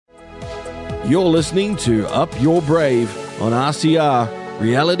You're listening to Up Your Brave on RCR,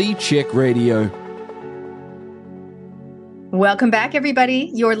 Reality Check Radio. Welcome back,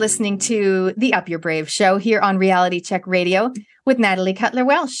 everybody. You're listening to the Up Your Brave show here on Reality Check Radio with Natalie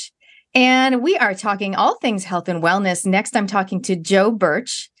Cutler-Welsh. And we are talking all things health and wellness. Next, I'm talking to Jo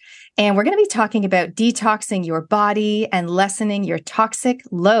BURCH, and we're going to be talking about detoxing your body and lessening your toxic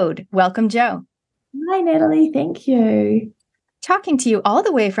load. Welcome, Jo. Hi, Natalie. Thank you. Talking to you all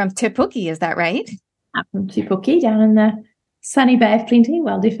the way from Te Puke, is that right? Up from Te Puke, down in the sunny Bay of Plenty.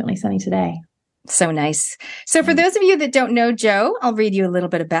 Well, definitely sunny today. So nice. So for those of you that don't know Jo, I'll read you a little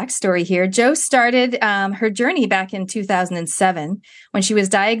bit of backstory here. Jo started her journey back in 2007 when she was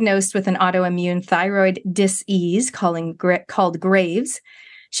diagnosed with an autoimmune thyroid disease called Graves'.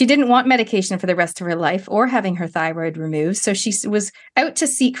 She didn't want medication for the rest of her life or having her thyroid removed, so she was out to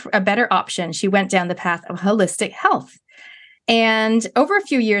seek a better option. She went down the path of holistic health. And over a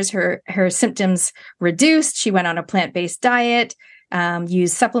few years, her symptoms reduced. She went on a plant-based diet,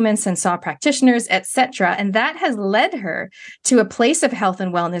 used supplements and saw practitioners, etc. And that has led her to a place of health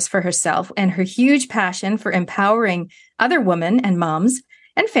and wellness for herself and her huge passion for empowering other women and moms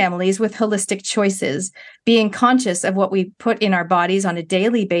and families with holistic choices. Being conscious of what we put in our bodies on a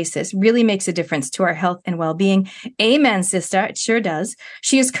daily basis really makes a difference to our health and well-being. Amen, sister. It sure does.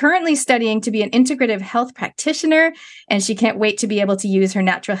 She is currently studying to be an integrative health practitioner, and she can't wait to be able to use her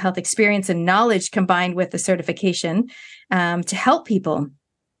natural health experience and knowledge combined with the certification to help people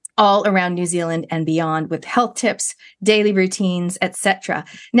all around New Zealand and beyond with health tips, daily routines, etc.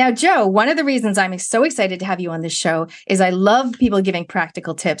 Now, Jo, one of the reasons I'm so excited to have you on this show is I love people giving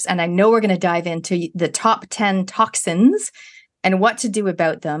practical tips, and I know we're going to dive into the top 10 toxins and what to do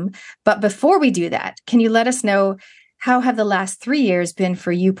about them. But before we do that, can you let us know how have the last 3 years been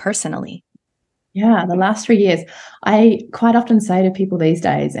for you personally? Yeah, the last 3 years. I quite often say to people these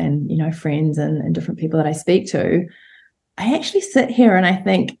days and, friends and different people that I speak to, I actually sit here and I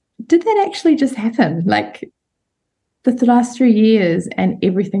think, did that actually just happen? Like the last 3 years and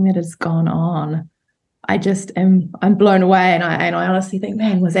everything that has gone on, I'm blown away. And I honestly think,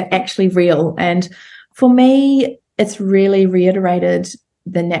 man, was that actually real? And for me, it's really reiterated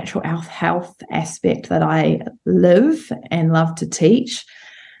the natural health aspect that I live and love to teach.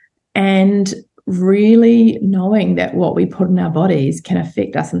 And really knowing that what we put in our bodies can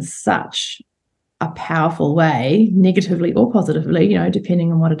affect us in such a powerful way, negatively or positively,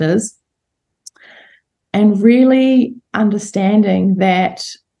 depending on what it is. And really understanding that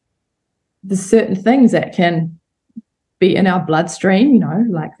there's certain things that can be in our bloodstream,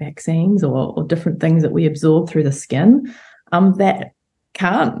 like vaccines or different things that we absorb through the skin, that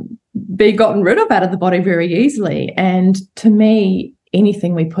can't be gotten rid of out of the body very easily. And to me,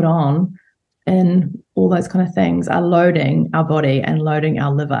 anything we put on and all those kind of things are loading our body and loading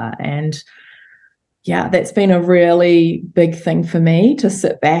our liver. And yeah, that's been a really big thing for me to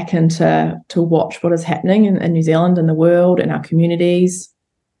sit back and to watch what is happening in New Zealand and the world and our communities.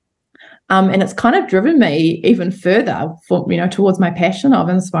 And it's kind of driven me even further towards my passion of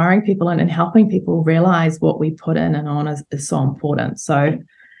inspiring people and helping people realize what we put in and on is so important. So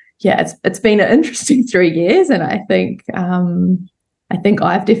yeah, it's been an interesting 3 years, and I think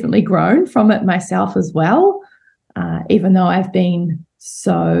I've definitely grown from it myself as well, even though I've been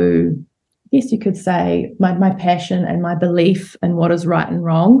so, yes, you could say my passion and my belief in what is right and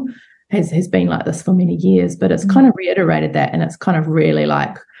wrong has been like this for many years, but it's kind of reiterated that, and it's kind of really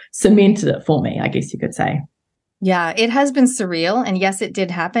like cemented it for me, I guess you could say. Yeah, it has been surreal. And yes, it did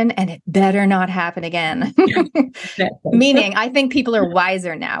happen, and it better not happen again. Meaning, I think people are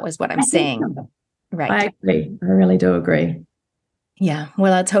wiser now is what I'm saying. Right. I agree. I really do agree. Yeah,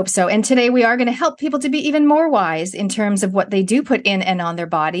 well, let's hope so. And today we are going to help people to be even more wise in terms of what they do put in and on their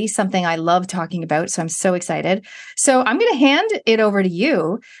body, something I love talking about. So I'm so excited. So I'm going to hand it over to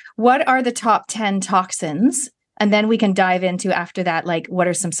you. What are the top 10 toxins? And then we can dive into after that, like what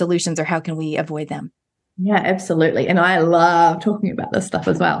are some solutions or how can we avoid them? Yeah, absolutely. And I love talking about this stuff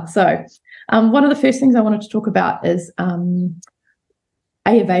as well. So one of the first things I wanted to talk about is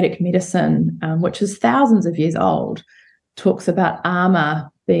Ayurvedic medicine, which is thousands of years old, talks about ama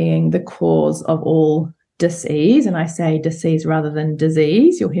being the cause of all disease. And I say disease rather than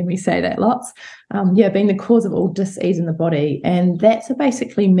disease. You'll hear me say that lots. Being the cause of all disease in the body. And that's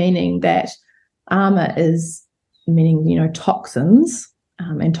basically meaning that ama is meaning, toxins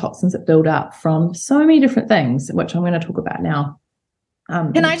and toxins that build up from so many different things, which I'm going to talk about now.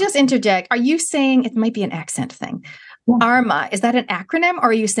 Can I just interject? Are you saying it might be an accent thing? Yeah. ARMA, is that an acronym, or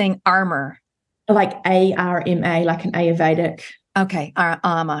are you saying armor? Like ARMA, like an Ayurvedic. Okay,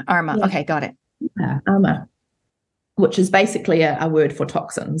 ARMA. Yeah. Okay, got it. ARMA, which is basically a word for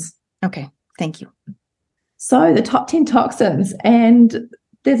toxins. Okay, Thank you. So the top 10 toxins, and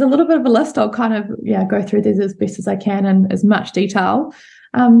there's a little bit of a list. I'll kind of go through these as best as I can in as much detail.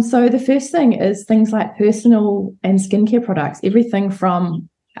 So the first thing is things like personal and skincare products, everything from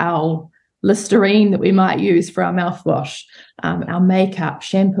our Listerine that we might use for our mouthwash, our makeup,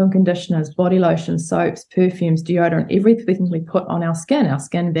 shampoo and conditioners, body lotion, soaps, perfumes, deodorant, everything we put on our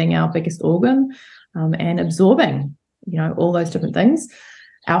skin being our biggest organ, and absorbing, all those different things.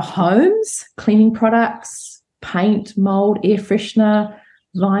 Our homes, cleaning products, paint, mold, air freshener,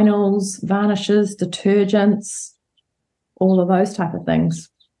 vinyls, varnishes, detergents, all of those type of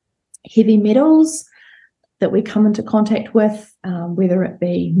things. Heavy metals that we come into contact with, whether it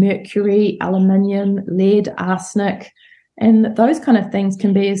be mercury, aluminium, lead, arsenic, and those kind of things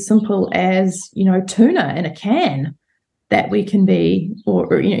can be as simple as, tuna in a can that we can be,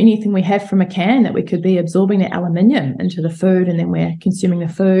 or anything we have from a can that we could be absorbing the aluminium into the food, and then we're consuming the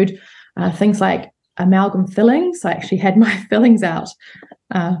food. Things like amalgam fillings. I actually had my fillings out.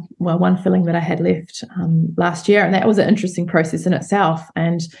 One filling that I had left last year, and that was an interesting process in itself.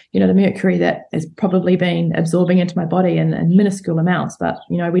 And, the mercury that has probably been absorbing into my body in minuscule amounts, but,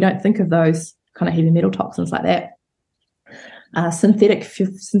 we don't think of those kind of heavy metal toxins like that. Synthetic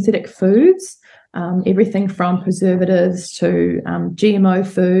foods, everything from preservatives to GMO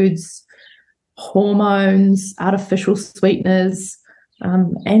foods, hormones, artificial sweeteners.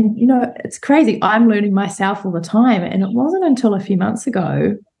 And, it's crazy. I'm learning myself all the time. And it wasn't until a few months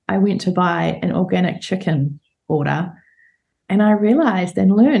ago I went to buy an organic chicken order, and I realized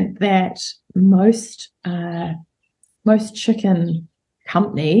and learned that most chicken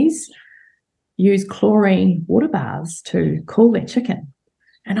companies use chlorine water baths to cool their chicken.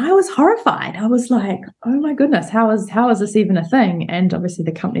 And I was horrified. I was like, oh my goodness, how is this even a thing? And obviously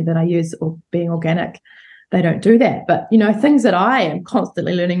the company that I use, being organic, they don't do that. But, things that I am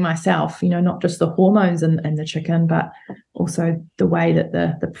constantly learning myself, not just the hormones in the chicken, but also the way that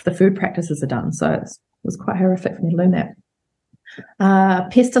the food practices are done. So it was quite horrific for me to learn that.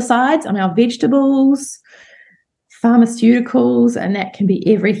 Pesticides on our vegetables, pharmaceuticals, and that can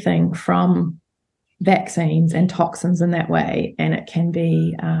be everything from vaccines and toxins in that way. And it can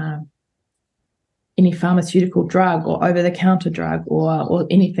be any pharmaceutical drug or over-the-counter drug or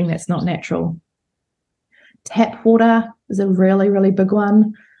anything that's not natural. Tap water is a really, really big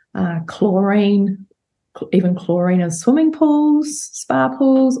one. Chlorine, even chlorine in swimming pools, spa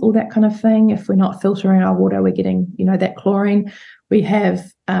pools, all that kind of thing. If we're not filtering our water, we're getting, that chlorine. We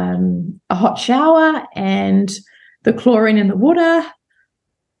have a hot shower, and the chlorine in the water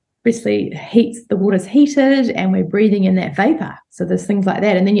obviously the water's heated, and we're breathing in that vapor. So there's things like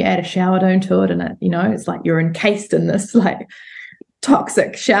that. And then you add a shower dome to it, and it's like you're encased in this like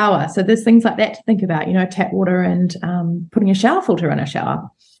toxic shower. So there's things like that to think about, tap water and putting a shower filter in a shower.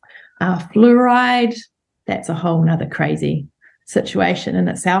 Fluoride, that's a whole nother crazy situation in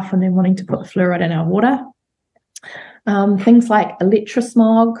itself, and then wanting to put fluoride in our water. Things like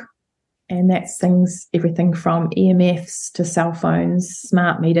electrosmog, and that's everything from EMFs to cell phones,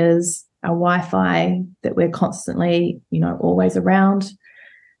 smart meters, our Wi-Fi that we're constantly, always around.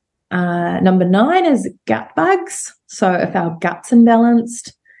 Number 9 is gut bugs. So if our gut's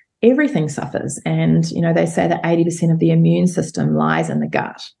imbalanced, everything suffers. And, they say that 80% of the immune system lies in the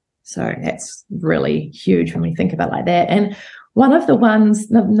gut. So that's really huge when we think about it like that. And one of the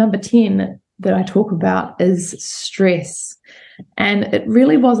ones, number 10, that I talk about is stress. And it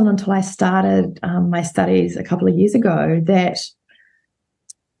really wasn't until I started my studies a couple of years ago that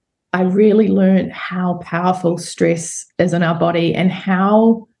I really learned how powerful stress is in our body, and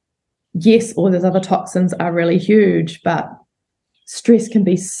how, yes, all those other toxins are really huge, but stress can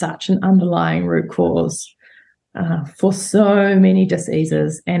be such an underlying root cause for so many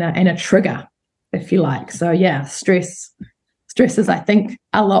diseases, and a trigger, if you like. So yeah, stress is, I think,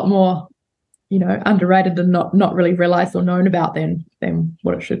 a lot more, underrated and not really realized or known about than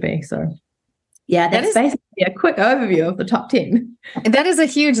what it should be. So yeah, that's basically a quick overview of the top 10. That is a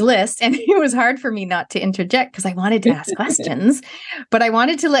huge list. And it was hard for me not to interject because I wanted to ask questions, but I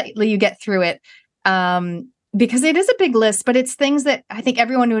wanted to let you get through it because it is a big list, but it's things that I think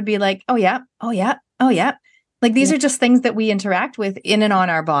everyone would be like, oh yeah, oh yeah, oh yeah. Like these are just things that we interact with in and on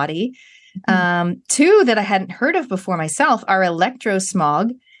our body. Mm-hmm. 2 that I hadn't heard of before myself are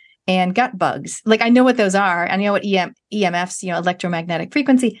electrosmog and gut bugs. Like I know what those are. I know what EMFs, electromagnetic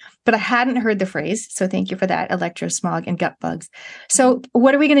frequency, but I hadn't heard the phrase. So thank you for that, electrosmog and gut bugs. So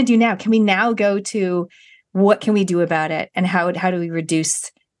what are we going to do now? Can we now go to what can we do about it, and how do we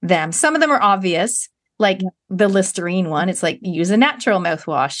reduce them? Some of them are obvious, like the Listerine one. It's like use a natural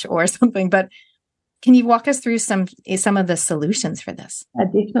mouthwash or something. But Can you walk us through some of the solutions for this?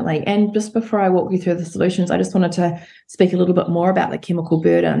 Definitely. And just before I walk you through the solutions, I just wanted to speak a little bit more about the chemical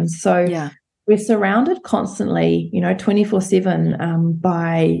burden. So we're surrounded constantly, 24/7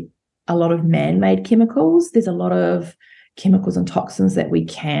 by a lot of man-made chemicals. There's a lot of chemicals and toxins that we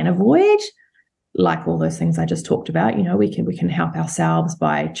can avoid, like all those things I just talked about. We can help ourselves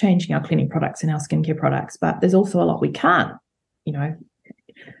by changing our cleaning products and our skincare products, but there's also a lot we can't, I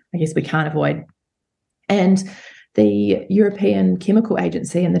guess we can't avoid. And the European Chemical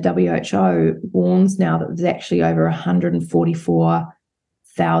Agency and the WHO warns now that there's actually over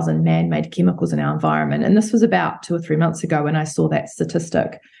 144,000 man-made chemicals in our environment. And this was about 2 or 3 months ago when I saw that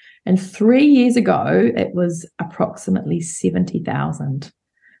statistic. And 3 years ago, it was approximately 70,000.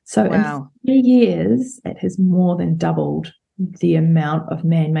 So in 3 years, it has more than doubled the amount of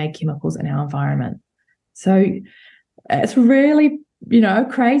man-made chemicals in our environment. So it's really,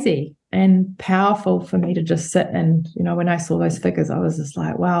 crazy and powerful for me to just sit and, when I saw those figures, I was just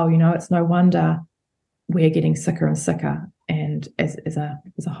like, wow, it's no wonder we're getting sicker and sicker and as a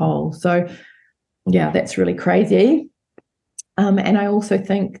whole. So, that's really crazy. And I also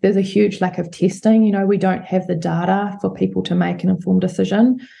think there's a huge lack of testing. We don't have the data for people to make an informed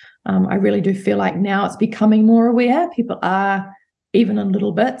decision. I really do feel like now it's becoming more aware. People are, even in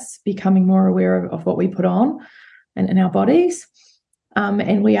little bits, becoming more aware of what we put on and in our bodies.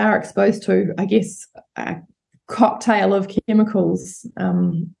 And we are exposed to, I guess, a cocktail of chemicals,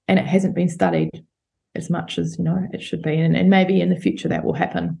 and it hasn't been studied as much as, it should be. And maybe in the future that will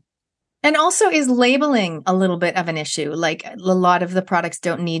happen. And also, is labeling a little bit of an issue? Like, a lot of the products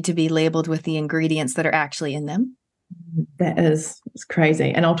don't need to be labeled with the ingredients that are actually in them. It's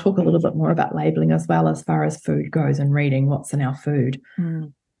crazy. And I'll talk a little bit more about labeling as well, as far as food goes, and reading what's in our food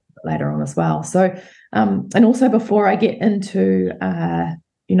later on as well. So, and also before I get into, a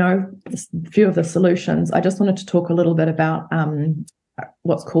few of the solutions, I just wanted to talk a little bit about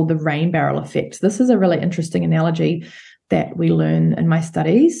what's called the rain barrel effect. This is a really interesting analogy that we learn in my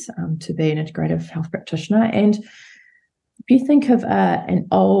studies to be an integrative health practitioner. And if you think of an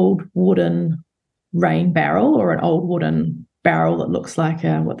old wooden rain barrel, or an old wooden barrel that looks like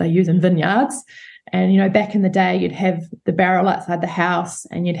what they use in vineyards, and back in the day you'd have the barrel outside the house,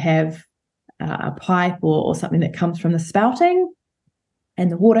 and you'd have a pipe or something that comes from the spouting, and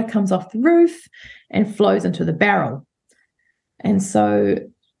the water comes off the roof and flows into the barrel. And so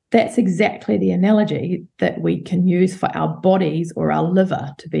that's exactly the analogy that we can use for our bodies, or our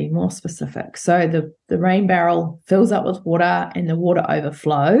liver, to be more specific. So the rain barrel fills up with water and the water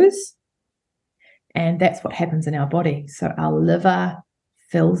overflows, and that's what happens in our body. So our liver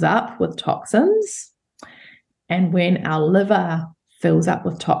fills up with toxins, and when our liver fills up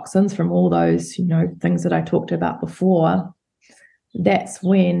with toxins from all those, things that I talked about before, that's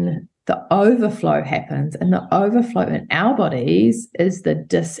when the overflow happens. And the overflow in our bodies is the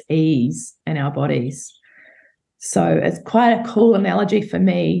dis-ease in our bodies. So it's quite a cool analogy for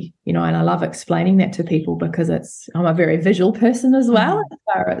me, and I love explaining that to people, because I'm a very visual person as well, as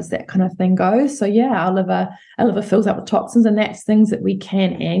far as that kind of thing goes. So our liver fills up with toxins, and that's things that we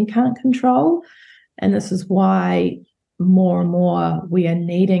can and can't control. And this is why more and more we are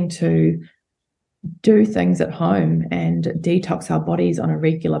needing to do things at home and detox our bodies on a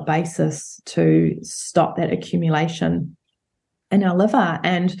regular basis to stop that accumulation in our liver.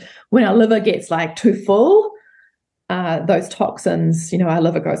 And when our liver gets too full, those toxins, our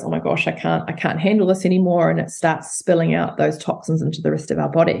liver goes, oh my gosh, I can't handle this anymore, and it starts spilling out those toxins into the rest of our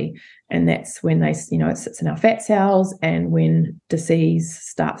body. And that's when it sits in our fat cells, and when disease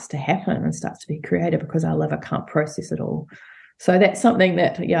starts to happen and starts to be created, because our liver can't process it all. So that's something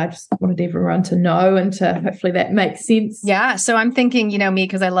that, I just wanted everyone to know, and to hopefully that makes sense. Yeah. So I'm thinking, me,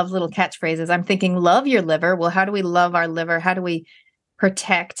 because I love little catchphrases, I'm thinking, love your liver. Well, how do we love our liver? How do we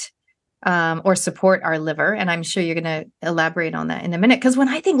protect or support our liver? And I'm sure you're going to elaborate on that in a minute. Because when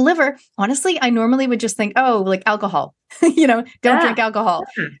I think liver, honestly, I normally would just think, like alcohol, don't drink alcohol.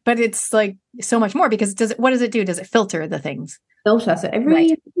 But it's like so much more, because what does it do? Does it filter the things? Filter. So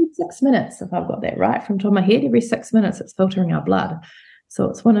every 6 minutes, if I've got that right from the top of my head, every 6 minutes it's filtering our blood. So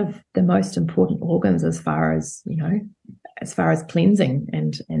it's one of the most important organs as far as cleansing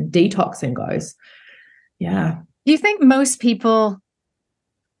and detoxing goes. Yeah. Do you think most people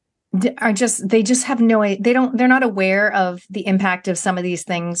they're not aware of the impact of some of these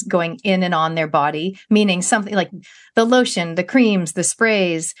things going in and on their body, meaning something like the lotion, the creams, the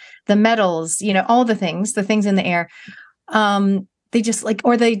sprays, the metals, all the things in the air. They just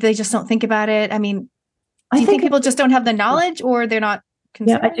they just don't think about it. I mean, do you think people just don't have the knowledge, or they're not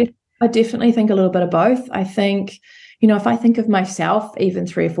concerned? Yeah, I definitely think a little bit of both. I think, if I think of myself, even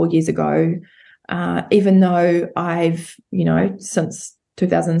 3 or 4 years ago, even though I've, since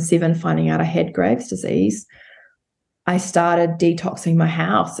 2007, finding out I had Graves' disease, I started detoxing my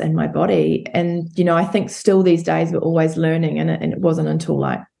house and my body. And, I think still these days we're always learning. And it wasn't until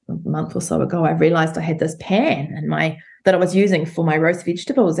like a month or so ago I realized I had this pan that I was using for my roast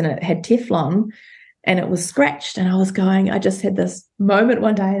vegetables, and it had Teflon and it was scratched. And I just had this moment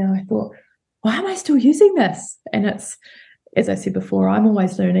one day and I thought, why am I still using this? And it's, as I said before, I'm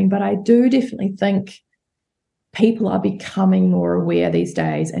always learning, but I do definitely think people are becoming more aware these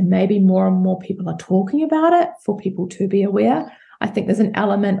days, and maybe more and more people are talking about it for people to be aware. I think there's an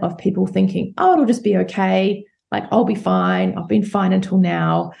element of people thinking, oh, it'll just be okay. Like, I'll be fine. I've been fine until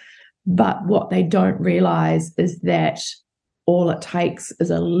now. But what they don't realize is that all it takes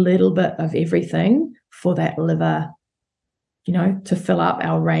is a little bit of everything for that liver, to fill up,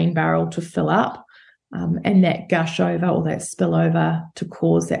 our rain barrel to fill up. And that gush over or that spill over to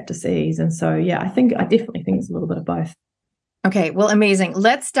cause that disease. And so, I definitely think it's a little bit of both. Okay, well, amazing.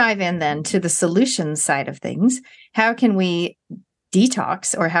 Let's dive in then to the solution side of things. How can we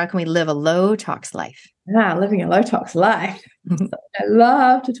detox, or how can we live a low tox life? Living a low tox life. I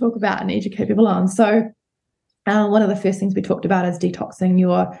love to talk about and educate people on. So one of the first things we talked about is detoxing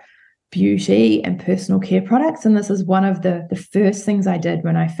your beauty and personal care products. And this is one of the first things I did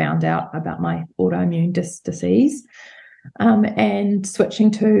when I found out about my autoimmune disease, and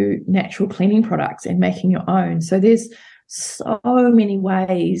switching to natural cleaning products and making your own. So there's so many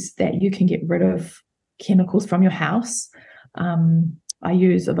ways that you can get rid of chemicals from your house. I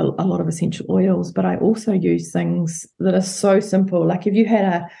use a lot of essential oils, but I also use things that are so simple. Like if you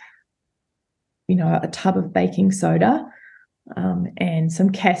had a tub of baking soda, and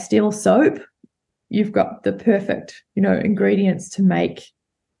some Castile soap, you've got the perfect, ingredients to make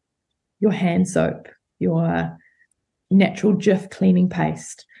your hand soap, your natural Jif cleaning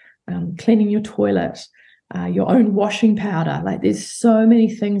paste, cleaning your toilet, your own washing powder. Like, there's so many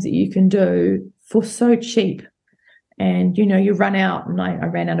things that you can do for so cheap. And, you run out, and I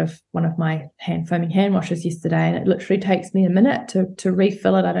ran out of one of my foaming hand washers yesterday, and it literally takes me a minute to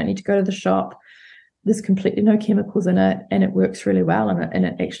refill it. I don't need to go to the shop. There's completely no chemicals in it, and it works really well, and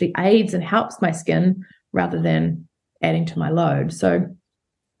it actually aids and helps my skin rather than adding to my load. So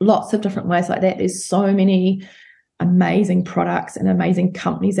lots of different ways like that. There's so many amazing products and amazing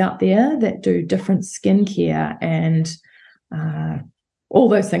companies out there that do different skincare and all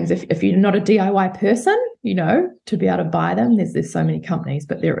those things. If you're not a DIY person, to be able to buy them, there's so many companies,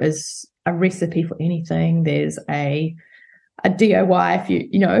 but there is a recipe for anything. There's a DIY,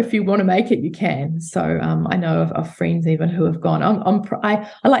 if you want to make it, you can. So I know of friends even who have gone. I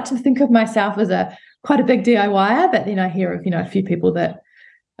like to think of myself as quite a big DIYer, but then I hear of a few people that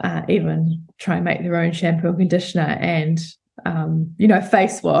even try and make their own shampoo and conditioner and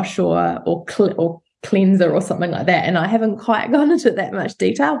face wash or cleanser or something like that. And I haven't quite gone into that much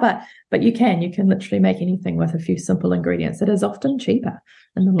detail, but you can literally make anything with a few simple ingredients. It is often cheaper.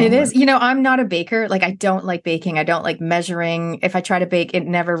 It is. I'm not a baker. Like, I don't like baking. I don't like measuring. If I try to bake, it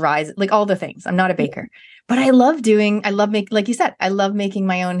never rises. Like, all the things. I'm not a baker. But like you said, I love making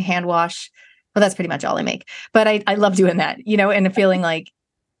my own hand wash. Well, that's pretty much all I make. But I love doing that, and feeling like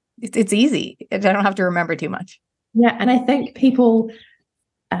it's easy. I don't have to remember too much. Yeah. And I think people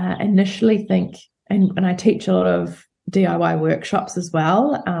initially think, and I teach a lot of DIY workshops as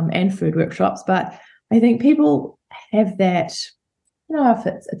well, and food workshops, but I think people have that, if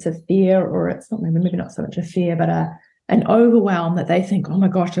it's a fear, or it's not, maybe not so much a fear, but an overwhelm that they think, oh my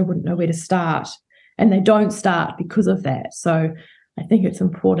gosh, I wouldn't know where to start. And they don't start because of that. So I think it's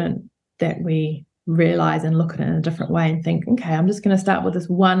important that we realize and look at it in a different way and think, okay, I'm just going to start with this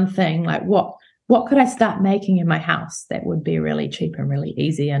one thing. Like, what could I start making in my house that would be really cheap and really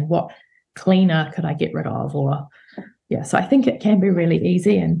easy? And what cleaner could I get rid of? So I think it can be really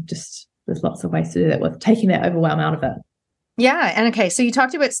easy, and just there's lots of ways to do that with taking that overwhelm out of it. Yeah. And okay, so you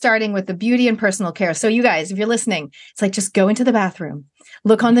talked about starting with the beauty and personal care. So you guys, if you're listening, it's like, just go into the bathroom,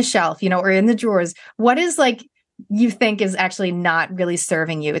 look on the shelf, or in the drawers. What is like you think is actually not really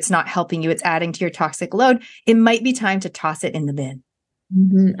serving you? It's not helping you. It's adding to your toxic load. It might be time to toss it in the bin.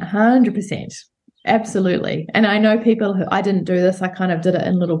 100%. Absolutely. And I know people who, I didn't do this, I kind of did it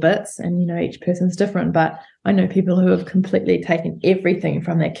in little bits, and each person's different, but I know people who have completely taken everything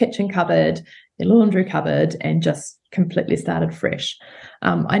from their kitchen cupboard, their laundry cupboard, and just completely started fresh.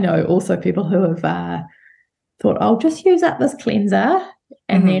 I know also people who have thought, I'll just use up this cleanser,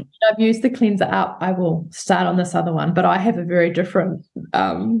 and then when I've used the cleanser up, I will start on this other one. But I have a very different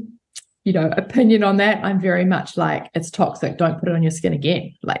opinion on that. I'm very much like, it's toxic, don't put it on your skin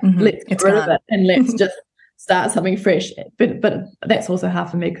again. Like, let's get rid of it and let's just start something fresh. But that's also hard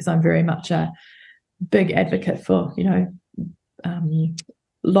for me, because I'm very much a big advocate for,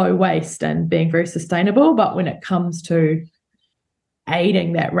 low waste and being very sustainable. But when it comes to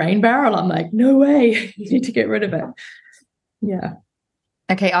aiding that rain barrel, I'm like, no way, you need to get rid of it. Yeah.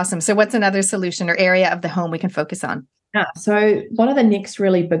 Okay, awesome. So what's another solution or area of the home we can focus on? So one of the next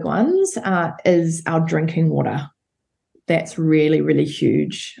really big ones is our drinking water. That's really, really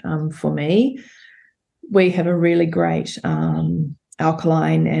huge for me. We have a really great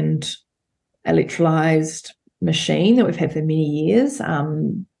alkaline and electrolyzed machine that we've had for many years,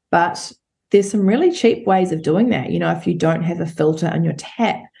 but there's some really cheap ways of doing that. If you don't have a filter in your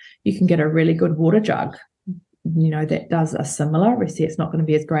tap, you can get a really good water jug, that does a similar. Obviously, it's not going to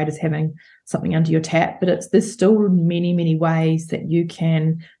be as great as having something under your tap, but there's still many, many ways that you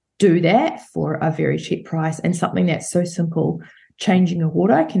can do that for a very cheap price, and something that's so simple. Changing your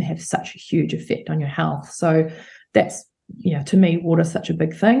water can have such a huge effect on your health. So that's, to me, water's such a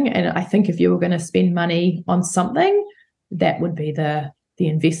big thing. And I think if you were going to spend money on something, that would be the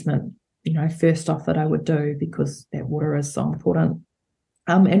investment, first off, that I would do, because that water is so important.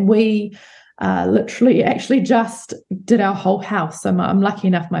 And we literally actually just did our whole house. So I'm lucky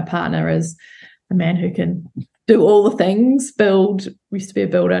enough, my partner is a man who can do all the things, used to be a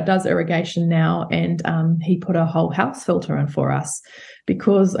builder, does irrigation now, and he put a whole house filter in for us,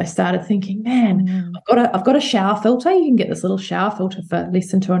 because I started thinking, man, I've got a shower filter. You can get this little shower filter for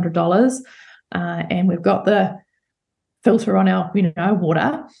less than $200, and we've got the filter on our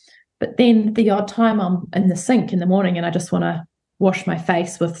water. But then the odd time I'm in the sink in the morning and I just want to wash my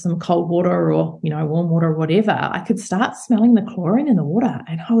face with some cold water or warm water or whatever, I could start smelling the chlorine in the water.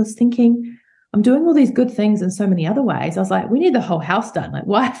 And I was thinking, I'm doing all these good things in so many other ways. I was like, we need the whole house done. Like,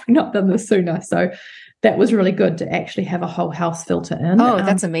 why have we not done this sooner? So that was really good to actually have a whole house filter in. Oh,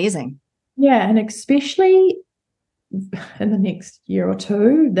 that's amazing. Yeah, and especially in the next year or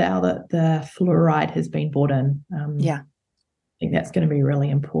two, now that the fluoride has been brought in. I think that's going to be really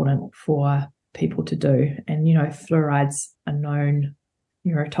important for people to do. And, fluoride's a known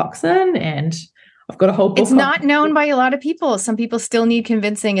neurotoxin, and I've got a whole book. It's not known by a lot of people. Some people still need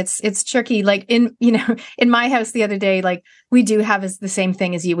convincing. It's tricky. Like in my house the other day, like we do have the same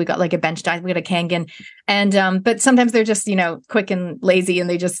thing as you. We got like a bench dive, we got a Kangen, and but sometimes they're just quick and lazy, and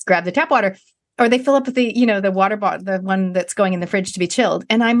they just grab the tap water, or they fill up with the the water bottle, the one that's going in the fridge to be chilled.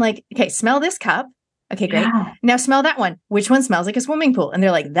 And I'm like, okay, smell this cup. Okay, great. Yeah. Now smell that one. Which one smells like a swimming pool? And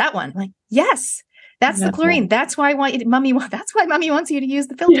they're like, that one. I'm like, yes. That's the chlorine. That's why Mommy wants you to use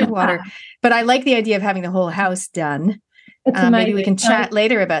the filtered water. But I like the idea of having the whole house done. Maybe we can chat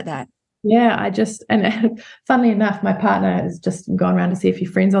later about that. Yeah, and funnily enough, my partner has just gone around to see a few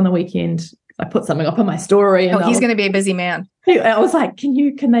friends on the weekend. I put something up on my story. And he's going to be a busy man. I was like, can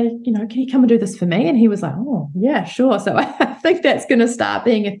you come and do this for me? And he was like, oh, yeah, sure. So I think that's going to start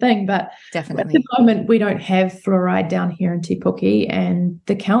being a thing. But definitely, at the moment, we don't have fluoride down here in Te Puke. And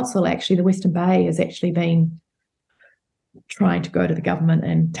the council, actually, the Western Bay, has actually been trying to go to the government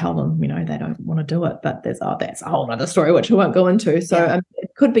and tell them, they don't want to do it. But that's a whole other story, which I won't go into. So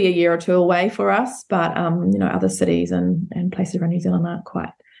it could be a year or two away for us. But, other cities and places around New Zealand aren't quite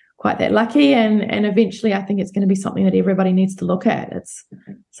that lucky, and eventually I think it's going to be something that everybody needs to look at. It's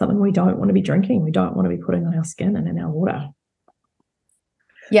something we don't want to be drinking. We don't want to be putting on our skin and in our water.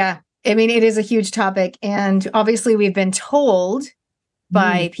 Yeah. I mean, it is a huge topic, and obviously we've been told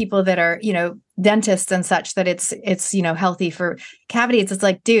by people that are, dentists and such, that it's healthy for cavities. It's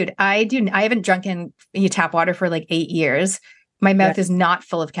like, dude, I haven't drunken tap water for like 8 years. My mouth is not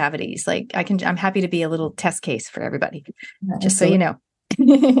full of cavities. Like I'm happy to be a little test case for everybody, just so you know.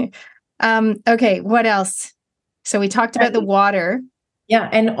 Okay, what else? So we talked about the water. Yeah,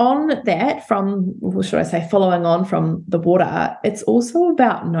 and on that, following on from the water, it's also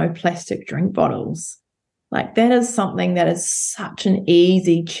about no plastic drink bottles. Like that is something that is such an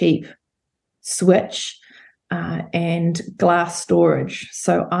easy, cheap switch, and glass storage.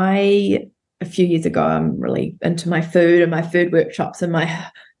 So a few years ago, I'm really into my food and my food workshops and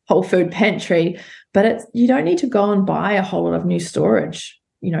my whole food pantry, but you don't need to go and buy a whole lot of new storage,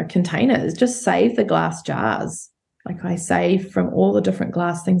 containers. Just save the glass jars. Like I save from all the different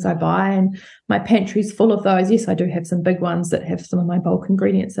glass things I buy, and my pantry's full of those. Yes, I do have some big ones that have some of my bulk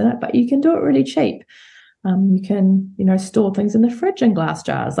ingredients in it, but you can do it really cheap. You can, store things in the fridge in glass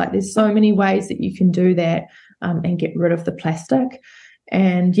jars. Like there's so many ways that you can do that, and get rid of the plastic.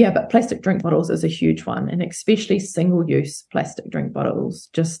 And but plastic drink bottles is a huge one, and especially single-use plastic drink bottles,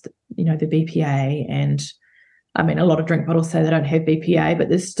 just, the BPA. And I mean, a lot of drink bottles say they don't have BPA, but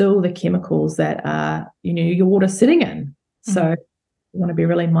there's still the chemicals that are, your water sitting in. So you want to be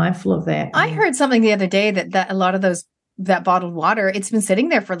really mindful of that. I heard something the other day that a lot of those that bottled water, it's been sitting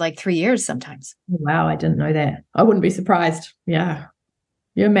there for like 3 years sometimes. Wow, I didn't know that. I wouldn't be surprised. Yeah.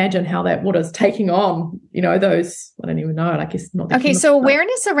 You imagine how that water's taking on, those, I don't even know, I guess not. Okay, so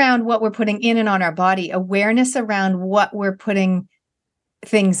awareness around what we're putting in and on our body, awareness around what we're putting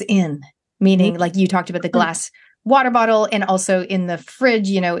things in, meaning like you talked about the glass water bottle and also in the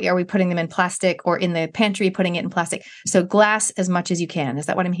fridge, are we putting them in plastic, or in the pantry, putting it in plastic? So glass as much as you can. Is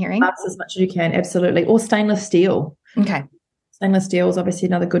that what I'm hearing? Glass as much as you can, absolutely. Or stainless steel. Okay. Stainless steel is obviously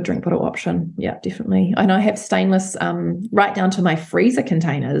another good drink bottle option. Yeah, definitely. And I have stainless right down to my freezer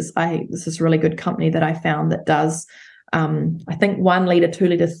containers. This is a really good company that I found that does, I think 1 litre, 2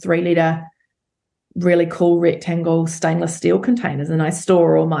 litre, 3 litre, really cool rectangle stainless steel containers. And I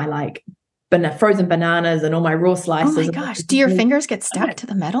store all my frozen bananas and all my raw slices. Oh my gosh. Do your fingers get stuck to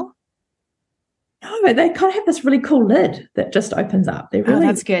the metal? No, but they kind of have this really cool lid that just opens up. They're really,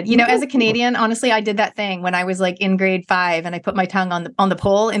 that's good. As a Canadian, honestly, I did that thing when I was like in grade 5 and I put my tongue on the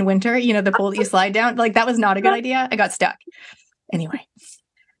pole in winter, the pole that you slide down. Like that was not a good idea. I got stuck. Anyway,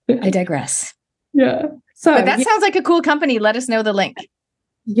 I digress. Yeah. But that sounds like a cool company. Let us know the link.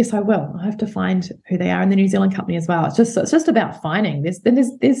 Yes, I will. I have to find who they are, and the New Zealand company as well. It's just about finding.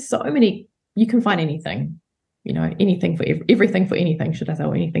 There's so many. You can find anything, anything for everything for anything. Should I say,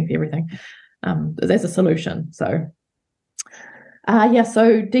 or anything for everything? There's a solution. So, so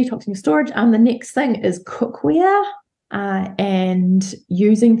detoxing storage. The next thing is cookware, and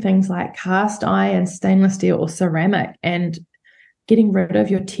using things like cast iron, stainless steel, or ceramic, and getting rid of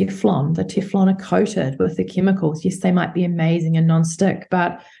your Teflon. The Teflon are coated with the chemicals. Yes, they might be amazing and non-stick,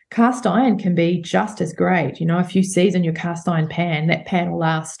 but cast iron can be just as great. If you season your cast iron pan, that pan will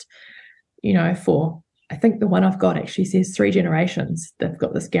last, for, I think the one I've got actually says 3 generations. They've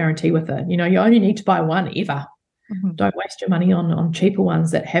got this guarantee with it. You only need to buy one ever. Mm-hmm. Don't waste your money on cheaper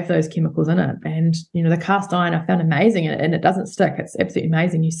ones that have those chemicals in it. And, the cast iron I found amazing, and it doesn't stick. It's absolutely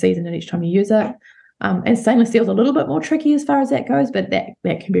amazing. You season it each time you use it. And stainless steel is a little bit more tricky as far as that goes, but that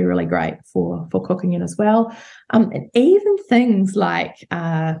can be really great for cooking in as well. And even things like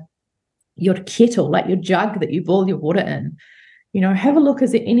your kettle, like your jug that you boil your water in, have a look,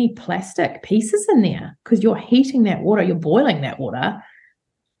 is there any plastic pieces in there? Because you're heating that water, you're boiling that water,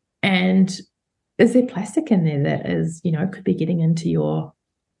 and is there plastic in there that is, could be getting into your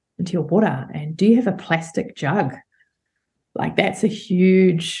water? And do you have a plastic jug? Like that's a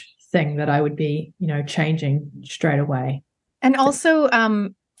huge thing that I would be, changing straight away. And also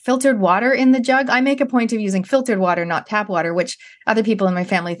filtered water in the jug. I make a point of using filtered water, not tap water, which other people in my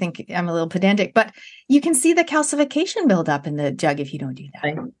family think I'm a little pedantic, but you can see the calcification build up in the jug if you don't do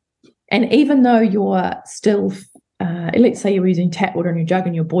that. And even though you're still, let's say you're using tap water in your jug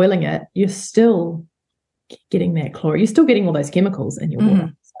and you're boiling it, you're still getting that chlorine. You're still getting all those chemicals in your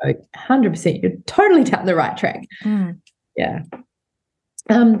water. So 100%, you're totally down the right track. Yeah.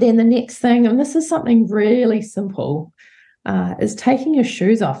 Then the next thing, and this is something really simple, is taking your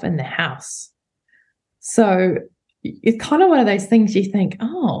shoes off in the house. So it's kind of one of those things you think,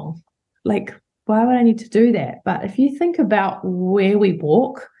 oh, like, why would I need to do that? But if you think about where we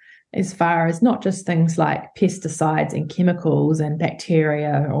walk, as far as not just things like pesticides and chemicals and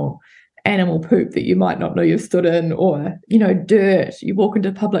bacteria or animal poop that you might not know you've stood in, or, dirt, you walk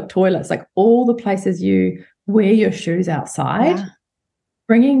into public toilets, like all the places you wear your shoes outside. Yeah.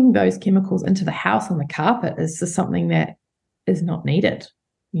 Bringing those chemicals into the house on the carpet is just something that is not needed.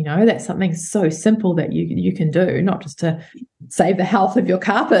 That's something so simple that you can do, not just to save the health of your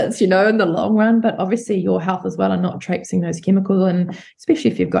carpets, in the long run, but obviously your health as well, and not traipsing those chemicals. And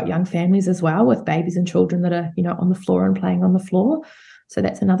especially if you've got young families as well with babies and children that are, on the floor and playing on the floor. So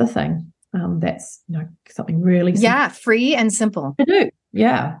that's another thing. That's, something really simple. Yeah, free and simple to do.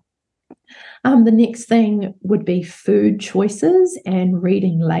 Yeah. The next thing would be food choices and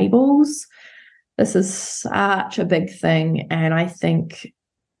reading labels. This is such a big thing, and I think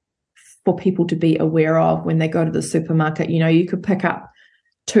for people to be aware of when they go to the supermarket, you could pick up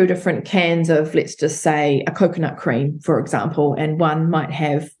 2 different cans of, let's just say, a coconut cream, for example, and one might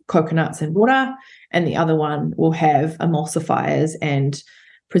have coconuts and water, and the other one will have emulsifiers and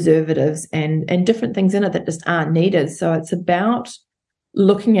preservatives and different things in it that just aren't needed. So it's about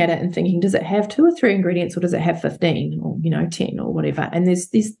looking at it and thinking, does it have 2 or 3 ingredients, or does it have 15 or 10 or whatever? And there's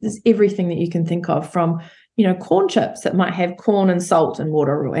everything that you can think of, from corn chips that might have corn and salt and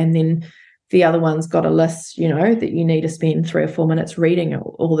water, and then the other one's got a list that you need to spend 3 or 4 minutes reading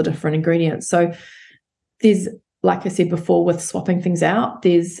all the different ingredients. So there's, like I said before, with swapping things out,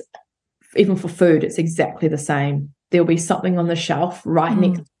 there's, even for food, it's exactly the same. There'll be something on the shelf right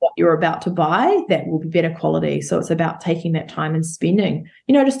next to what you're about to buy that will be better quality. So it's about taking that time and spending,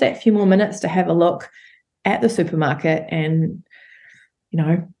 just that few more minutes to have a look at the supermarket, and,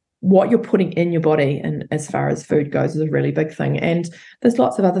 what you're putting in your body, and as far as food goes, is a really big thing. And there's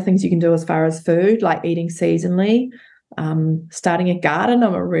lots of other things you can do as far as food, like eating seasonally, starting a garden.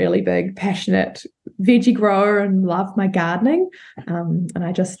 I'm a really big, passionate veggie grower and love my gardening. And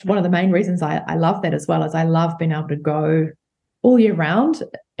one of the main reasons I love that as well is I love being able to go all year round.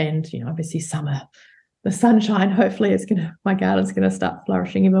 And, obviously summer, the sunshine, hopefully my garden's going to start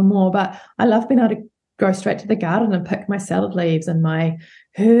flourishing even more. But I love being able to go straight to the garden and pick my salad leaves and my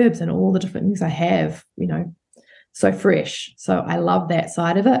herbs and all the different things I have, so fresh. So I love that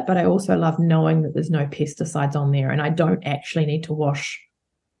side of it, but I also love knowing that there's no pesticides on there, and I don't actually need to wash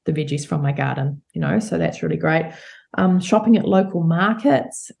the veggies from my garden, so that's really great. Shopping at local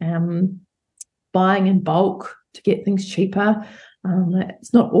markets, buying in bulk to get things cheaper.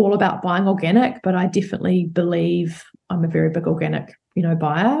 It's not all about buying organic, but I definitely believe I'm a very big organic,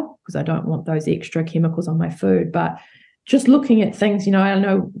 buyer, because I don't want those extra chemicals on my food. But just looking at things, I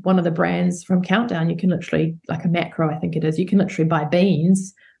know one of the brands from Countdown, you can literally, like a Macro, I think it is, you can literally buy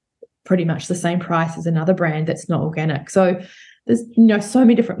beans pretty much the same price as another brand that's not organic. So there's, so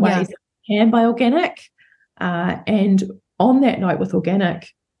many different ways that you can buy organic. And on that note with organic,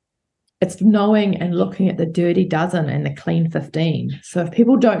 it's knowing and looking at the Dirty Dozen and the Clean 15. So if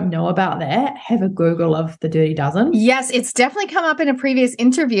people don't know about that, have a Google of the Dirty Dozen. Yes, it's definitely come up in a previous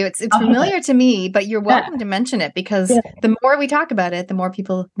interview. It's familiar to me, but you're welcome to mention it, because the more we talk about it, the more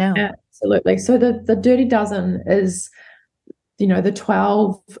people know. Absolutely. So the Dirty Dozen is, the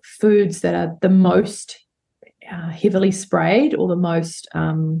 12 foods that are the most heavily sprayed, or the most,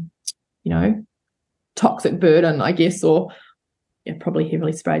 toxic burden, I guess, or probably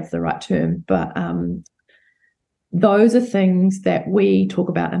heavily sprayed is the right term. But those are things that we talk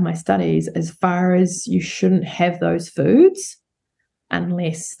about in my studies, as far as you shouldn't have those foods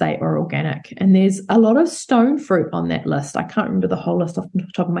unless they are organic. And there's a lot of stone fruit on that list. I can't remember the whole list off the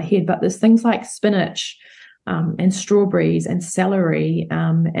top of my head, but there's things like spinach and strawberries and celery,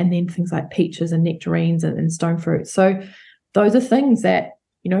 and then things like peaches and nectarines and stone fruit. So those are things that,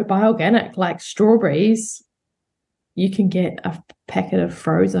 buy organic, like strawberries. You can get a packet of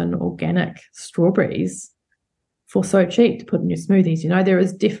frozen organic strawberries for so cheap to put in your smoothies. There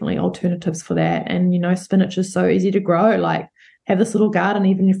is definitely alternatives for that. And, spinach is so easy to grow. Like, have this little garden,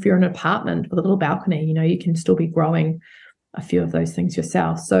 even if you're in an apartment with a little balcony, you can still be growing a few of those things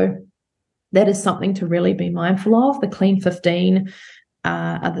yourself. So that is something to really be mindful of. The Clean 15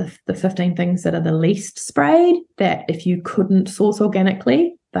 are the 15 things that are the least sprayed, that if you couldn't source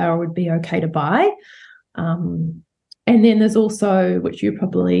organically, they would be okay to buy. And then there's also, which you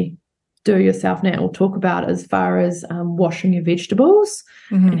probably do yourself now, we'll talk about, as far as washing your vegetables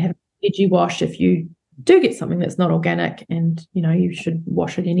and having a veggie wash if you do get something that's not organic, and, you should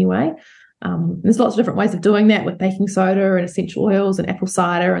wash it anyway. There's lots of different ways of doing that with baking soda and essential oils and apple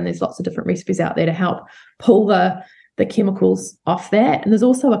cider, and there's lots of different recipes out there to help pull the chemicals off that. And there's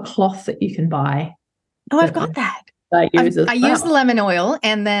also a cloth that you can buy. Oh, I've got that. I use the lemon oil,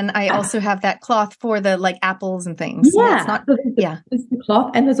 and then I also have that cloth for the apples and things. Yeah, so there's the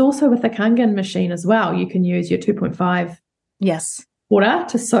cloth, and there's also with the Kangen machine as well. You can use your 2.5 water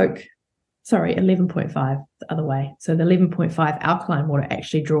to soak. Sorry, 11.5 the other way. So the 11.5 alkaline water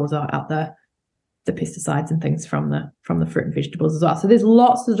actually draws out the pesticides and things from the fruit and vegetables as well. So there's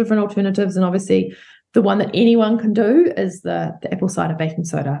lots of different alternatives, and obviously the one that anyone can do is the apple cider baking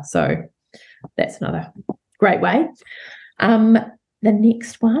soda. So that's another great way. The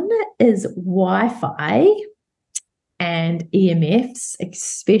next one is Wi-Fi and EMFs,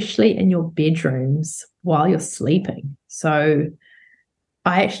 especially in your bedrooms while you're sleeping. So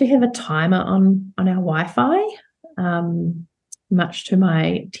I actually have a timer on our Wi-Fi, much to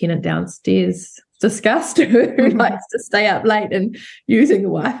my tenant downstairs disgust, who likes to stay up late and using the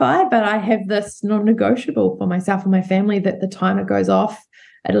Wi-Fi. But I have this non-negotiable for myself and my family, that the timer goes off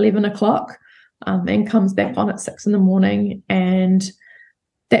at 11 o'clock. And comes back on at 6 a.m. And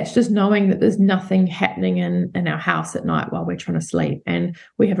that's just knowing that there's nothing happening in our house at night while we're trying to sleep. And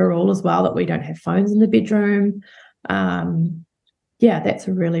we have a rule as well that we don't have phones in the bedroom. That's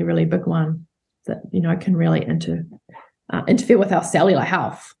a really, really big one that, can really interfere with our cellular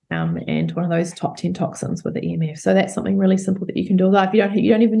health, and one of those top 10 toxins with the EMF. So that's something really simple that you can do. Like, you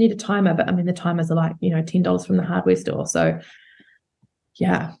don't even need a timer, but the timers are like, $10 from the hardware store. So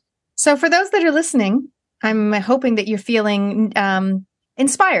yeah. So for those that are listening, I'm hoping that you're feeling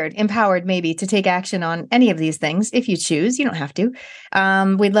inspired, empowered maybe to take action on any of these things if you choose. You don't have to.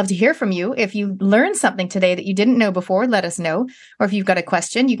 We'd love to hear from you. If you learned something today that you didn't know before, let us know. Or if you've got a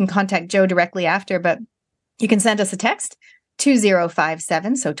question, you can contact Jo directly after, but you can send us a text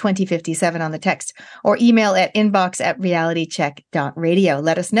 2057, so 2057 on the text, or email at inbox@realitycheck.radio.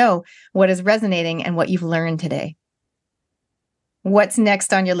 Let us know what is resonating and what you've learned today. What's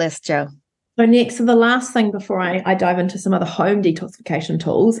next on your list, Joe? So the last thing before I dive into some other home detoxification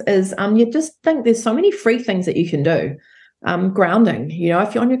tools is you just think there's so many free things that you can do. Grounding,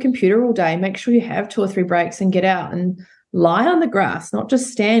 if you're on your computer all day, make sure you have 2 or 3 breaks and get out and lie on the grass, not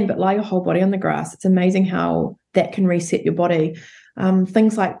just stand, but lie your whole body on the grass. It's amazing how that can reset your body.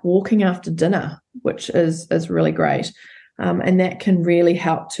 Things like walking after dinner, which is really great. And that can really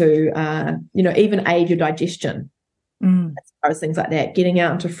help to, even aid your digestion. As far as things like that, getting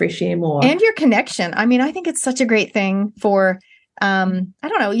out into fresh air more. And your connection. I mean, I think it's such a great thing for, I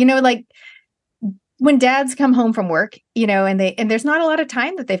don't know, like when dads come home from work, and there's not a lot of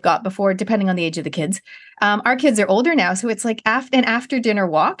time that they've got before, depending on the age of the kids. Our kids are older now, so it's like an after dinner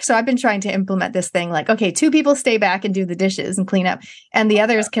walk. So I've been trying to implement this thing like, okay, 2 people stay back and do the dishes and clean up, and the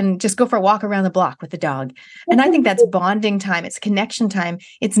others can just go for a walk around the block with the dog. And I think that's bonding time. It's connection time.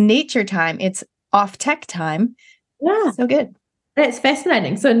 It's nature time. It's off tech time. Yeah. So good. That's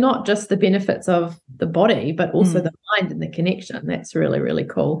fascinating. So not just the benefits of the body, but also the mind and the connection. That's really, really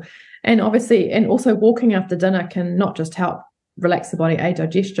cool. And also walking after dinner can not just help relax the body, aid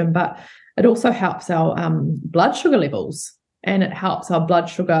digestion, but it also helps our blood sugar levels, and it helps our blood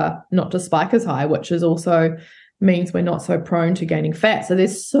sugar not to spike as high, which is also means we're not so prone to gaining fat. So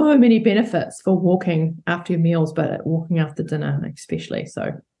there's so many benefits for walking after your meals, but walking after dinner especially.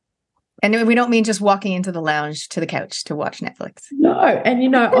 So. And we don't mean just walking into the lounge to the couch to watch Netflix. No, and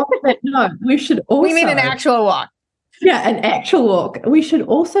we should also. We mean an actual walk. Yeah, an actual walk. We should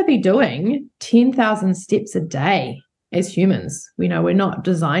also be doing 10,000 steps a day as humans. We're not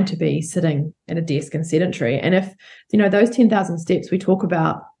designed to be sitting at a desk and sedentary. And if, those 10,000 steps, we talk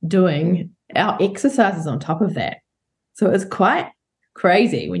about doing our exercises on top of that. So it's quite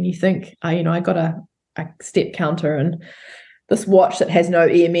crazy when you think, I got a step counter and this watch that has no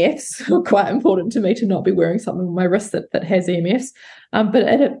EMFs. Quite important to me to not be wearing something on my wrist that has EMFs. But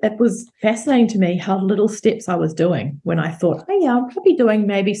it was fascinating to me how little steps I was doing when I thought, oh yeah, I'm probably doing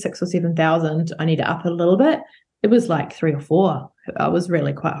maybe 6,000 or 7,000. I need to up it a little bit. It was like 3 or 4. I was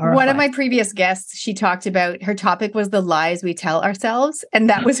really quite horrified. One of my previous guests, she talked about, her topic was the lies we tell ourselves. And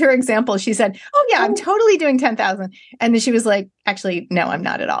that was her example. She said, oh yeah, I'm totally doing 10,000. And then she was like, actually, no, I'm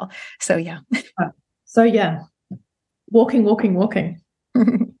not at all. So yeah. Walking.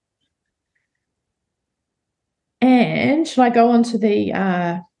 And should I go on to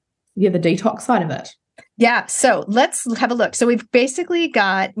the detox side of it? Yeah. So let's have a look. So we've basically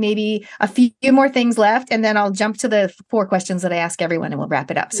got maybe a few more things left, and then I'll jump to the 4 questions that I ask everyone and we'll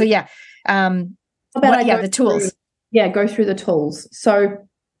wrap it up. So yeah. The tools. Go through the tools. So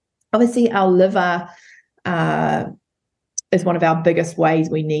obviously our liver is one of our biggest ways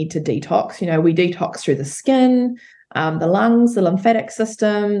we need to detox. We detox through the skin, the lungs, the lymphatic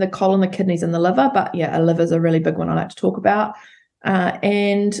system, the colon, the kidneys, and the liver. But yeah, a liver is a really big one I like to talk about.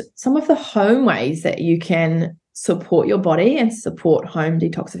 And some of the home ways that you can support your body and support home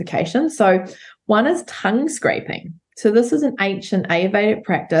detoxification. So one is tongue scraping. So this is an ancient Ayurvedic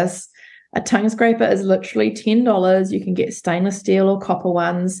practice. A tongue scraper is literally $10. You can get stainless steel or copper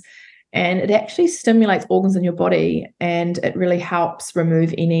ones. And it actually stimulates organs in your body, and it really helps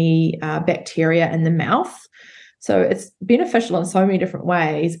remove any bacteria in the mouth. So it's beneficial in so many different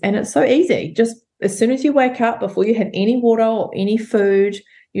ways, and it's so easy. Just as soon as you wake up, before you have any water or any food,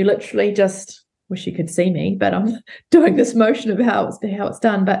 you literally just, wish you could see me, but I'm doing this motion of how it's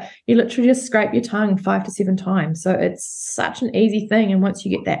done, but you literally just scrape your tongue 5 to 7 times. So it's such an easy thing, and once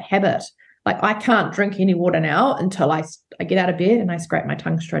you get that habit, like I can't drink any water now until I get out of bed and I scrape my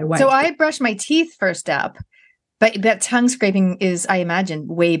tongue straight away. So I brush my teeth first up. But that tongue scraping is, I imagine,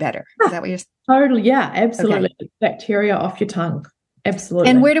 way better. Is that what you're saying? Totally. Yeah, absolutely. Okay. Bacteria off your tongue.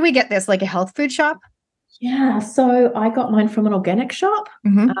 Absolutely. And where do we get this? Like a health food shop? Yeah. So I got mine from an organic shop.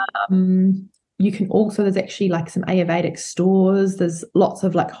 Mm-hmm. You can also, there's actually like some Ayurvedic stores. There's lots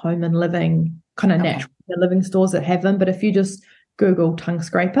of like home and living, kind of natural living stores that have them. But if you just Google tongue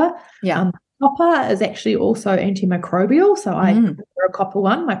scraper, copper is actually also antimicrobial. So I prefer a copper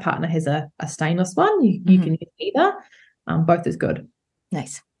one. My partner has a stainless one. You can use either. Both is good.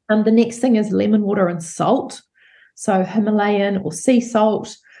 Nice. The next thing is lemon water and salt. So Himalayan or sea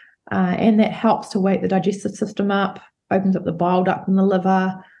salt. And that helps to wake the digestive system up, opens up the bile duct in the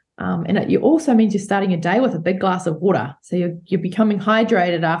liver. And it also means you're starting your day with a big glass of water. So you're becoming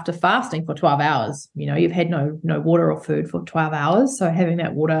hydrated after fasting for 12 hours. You've had no water or food for 12 hours. So having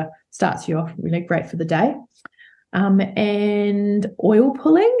that water starts you off really great for the day. And oil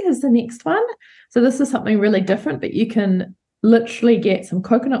pulling is the next one. So this is something really different, but you can literally get some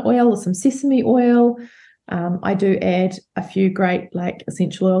coconut oil or some sesame oil. I do add a few great like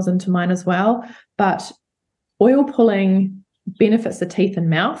essential oils into mine as well, but oil pulling benefits the teeth and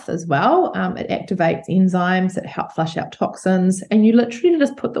mouth as well. It activates enzymes that help flush out toxins, and you literally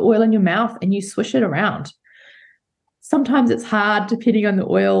just put the oil in your mouth and you swish it around. Sometimes it's hard, depending on the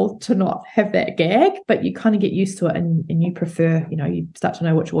oil, to not have that gag, but you kind of get used to it, and you prefer, you start to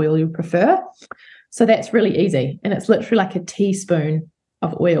know which oil you prefer. So that's really easy, and it's literally like a teaspoon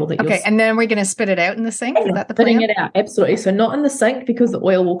of oil that Okay, and then we're going to spit it out in the sink? Is that the plan? Spitting it out, absolutely. So not in the sink, because the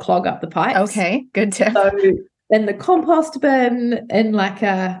oil will clog up the pipes. Okay, good tip. So in the compost bin, in like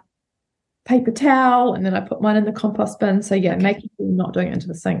a paper towel, and then I put mine in the compost bin. So yeah, making sure you're not doing it into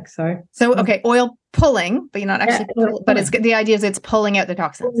the sink. So okay, oil pulling, but you're not actually pulling, but the idea is it's pulling out the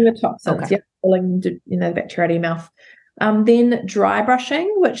toxins. Pulling the toxins, pulling the bacteria out of your mouth. Then dry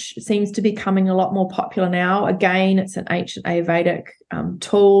brushing, which seems to be becoming a lot more popular now. Again, it's an ancient Ayurvedic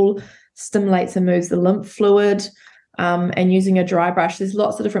tool, stimulates and moves the lymph fluid, and using a dry brush. There's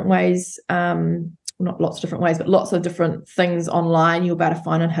lots of different ways, not lots of different ways, but lots of different things online you'll be able to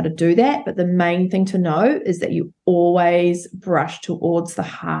find on how to do that. But the main thing to know is that you always brush towards the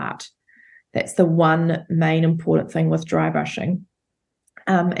heart. That's the one main important thing with dry brushing.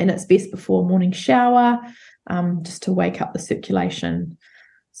 And it's best before morning shower, just to wake up the circulation.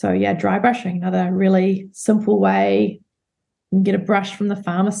 So yeah, dry brushing, another really simple way. You can get a brush from the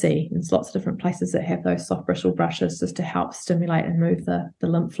pharmacy. There's lots of different places that have those soft bristle brushes just to help stimulate and move the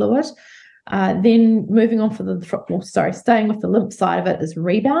lymph fluid. Then moving on staying with the lymph side of it is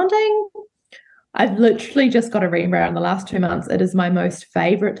rebounding. I've literally just got a rebound in the last 2 months. It is my most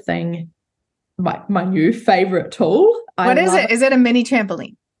favorite thing, my new favorite tool. What is it? Is it a mini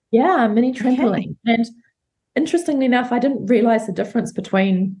trampoline? Yeah, a mini trampoline. Okay. And interestingly enough, I didn't realize the difference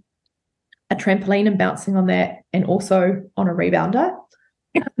between a trampoline and bouncing on that and also on a rebounder.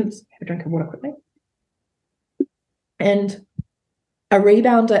 Just have a drink of water quickly. And a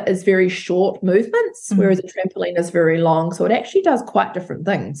rebounder is very short movements, whereas a trampoline is very long. So it actually does quite different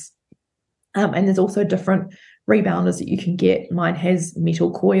things. And there's also different rebounders that you can get. Mine has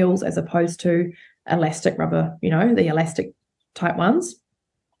metal coils as opposed to elastic rubber, the elastic type ones.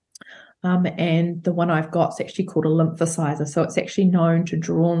 And the one I've got is actually called a lymphosizer. So it's actually known to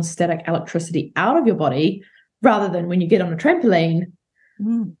draw on static electricity out of your body rather than when you get on a trampoline,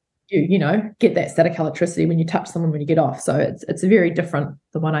 you get that static electricity when you touch someone when you get off. So it's very different,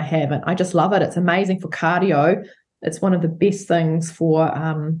 the one I have. And I just love it. It's amazing for cardio. It's one of the best things for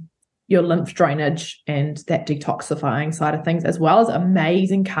your lymph drainage and that detoxifying side of things, as well as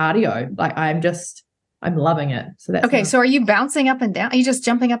amazing cardio. Like I'm loving it. So that's okay. So are you bouncing up and down? Are you just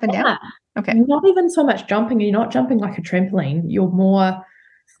jumping up and down? Okay. Not even so much jumping. You're not jumping like a trampoline. You're more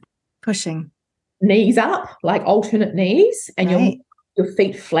pushing knees up, like alternate knees, and your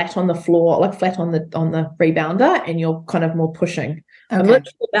feet flat on the floor, like flat on the rebounder, and you're kind of more pushing. Okay. I'm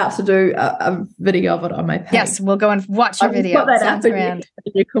literally about to do a video of it on my page. Yes, we'll go and watch your video. Sounds grand.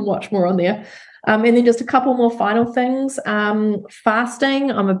 You can watch more on there. And then just a couple more final things.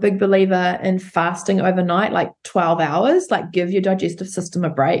 Fasting. I'm a big believer in fasting overnight, like 12 hours, like give your digestive system a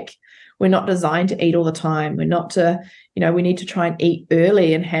break. We're not designed to eat all the time. We're not we need to try and eat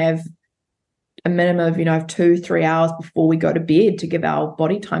early and have a minimum of, 2-3 hours before we go to bed to give our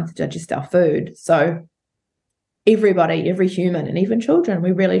body time to digest our food. So everybody, every human, and even children,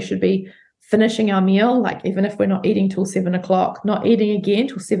 we really should be finishing our meal, like even if we're not eating till 7 o'clock, not eating again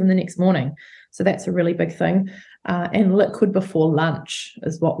till 7 the next morning. So that's a really big thing. And liquid before lunch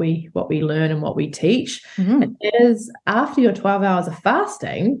is what we learn and what we teach. And that is after your 12 hours of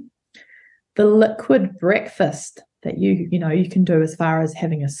fasting, the liquid breakfast that you can do as far as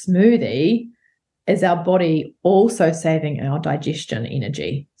having a smoothie is our body also saving our digestion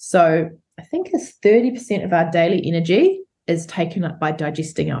energy. So I think it's 30% of our daily energy is taken up by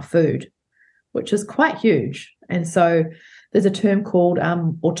digesting our food, which is quite huge. And so there's a term called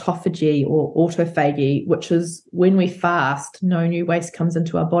autophagy or autophagy, which is when we fast, no new waste comes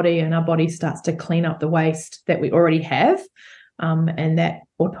into our body and our body starts to clean up the waste that we already have. And that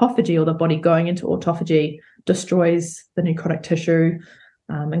autophagy, or the body going into autophagy, destroys the necrotic tissue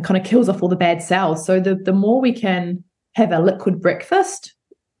and kind of kills off all the bad cells. So the more we can have a liquid breakfast,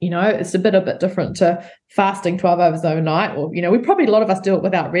 it's a bit different to fasting 12 hours overnight, or, we probably, a lot of us do it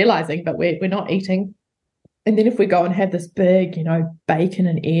without realizing, but we're not eating. And then if we go and have this big, bacon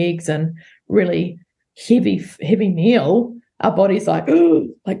and eggs and really heavy meal, our body's like, oh,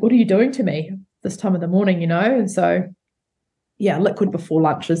 like, what are you doing to me this time of the morning, And so, yeah, liquid before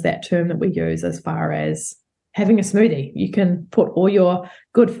lunch is that term that we use as far as having a smoothie. You can put all your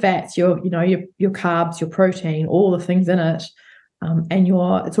good fats, your carbs, your protein, all the things in it, and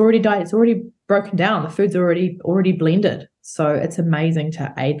it's already broken down. The food's already blended, so it's amazing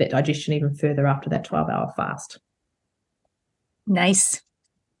to aid that digestion even further after that 12-hour fast. Nice.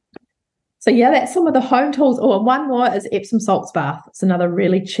 So yeah, that's some of the home tools. One more is Epsom salts bath. It's another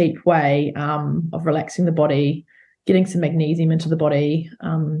really cheap way of relaxing the body, getting some magnesium into the body,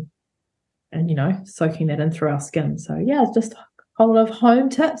 and soaking that in through our skin. So yeah, it's just a whole lot of home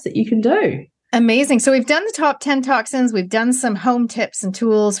tips that you can do. Amazing. So we've done the top 10 toxins. We've done some home tips and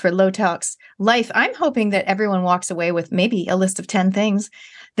tools for low tox life. I'm hoping that everyone walks away with maybe a list of 10 things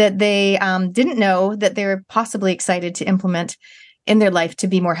that they didn't know that they're possibly excited to implement in their life to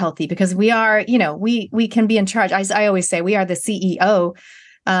be more healthy, because we are, we can be in charge. I always say we are the CEO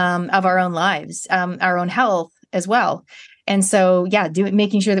of our own lives, our own health as well. And so, yeah,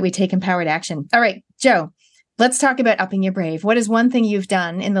 making sure that we take empowered action. All right, Joe, let's talk about upping your brave. What is one thing you've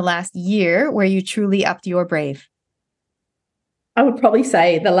done in the last year where you truly upped your brave? I would probably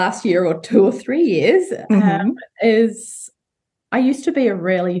say the last year or 2 or 3 years is I used to be a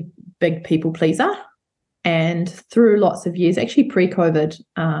really big people pleaser. And through lots of years, actually pre-COVID,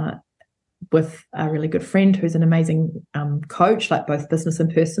 with a really good friend who's an amazing coach, like both business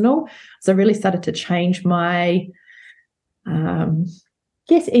and personal. So I really started to change my,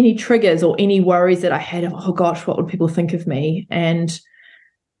 any triggers or any worries that I had of, oh gosh, what would people think of me? And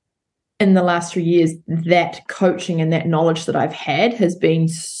in the last 3 years, that coaching and that knowledge that I've had has been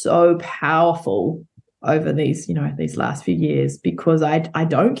so powerful over these last few years, because I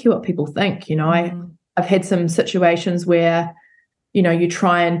don't care what people think. I've had some situations where, you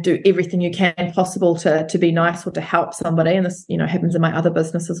try and do everything you can possible to be nice or to help somebody. And this, happens in my other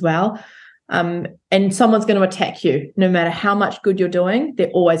business as well. And someone's going to attack you. No matter how much good you're doing, they're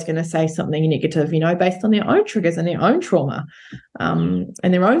always going to say something negative, based on their own triggers and their own trauma, and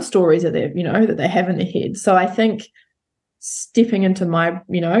their own stories that they have in their head. So I think stepping into my,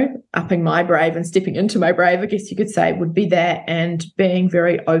 upping my brave and stepping into my brave, I guess you could say, would be that, and being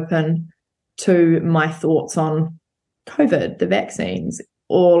very open to my thoughts on COVID, the vaccines,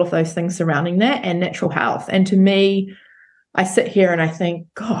 all of those things surrounding that, and natural health. And to me, I sit here and I think,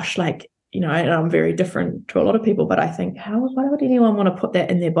 gosh, I'm very different to a lot of people, but I think, why would anyone want to put that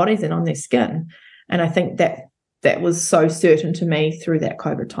in their bodies and on their skin? And I think that was so certain to me through that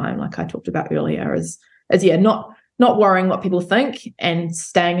COVID time, like I talked about earlier, is not worrying what people think and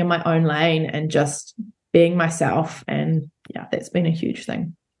staying in my own lane and just being myself. And yeah, that's been a huge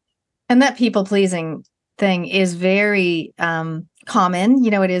thing. And that people-pleasing thing is very common.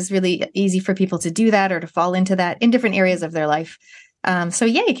 It is really easy for people to do that or to fall into that in different areas of their life. So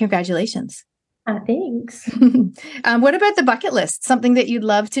yay, congratulations. Thanks. What about the bucket list? Something that you'd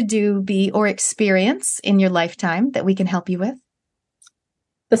love to do, be, or experience in your lifetime that we can help you with?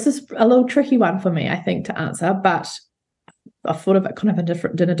 This is a little tricky one for me, I think, to answer, but I've thought of it kind of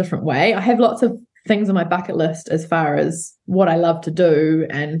in a different way. I have lots of things on my bucket list as far as what I love to do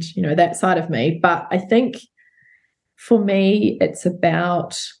and, that side of me. But I think for me, it's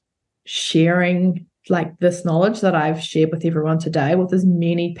about sharing this knowledge that I've shared with everyone today with as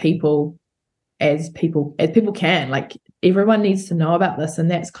many people as people can. Everyone needs to know about this.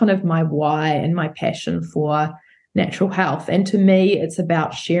 And that's kind of my why and my passion for natural health. And to me, it's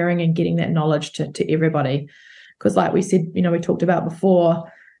about sharing and getting that knowledge to everybody. Because like we said, we talked about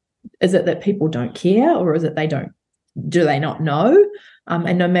before, is it that people don't care, or is it do they not know?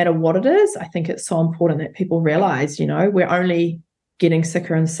 And no matter what it is, I think it's so important that people realize, we're only getting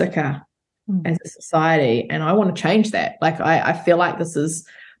sicker and sicker as a society. And I want to change that. I feel like this is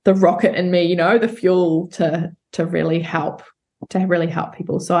the rocket in me, the fuel to really help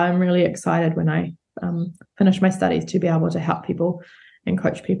people. So I'm really excited when I finish my studies to be able to help people and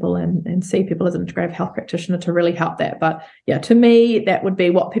coach people and see people as an integrative health practitioner to really help that. But yeah, to me, that would be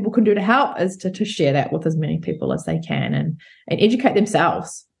what people can do to help, is to share that with as many people as they can and educate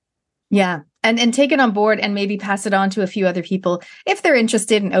themselves. Yeah. And take it on board and maybe pass it on to a few other people if they're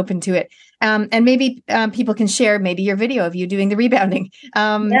interested and open to it. And maybe people can share maybe your video of you doing the rebounding.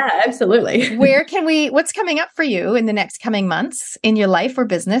 Yeah, absolutely. What's coming up for you in the next coming months in your life or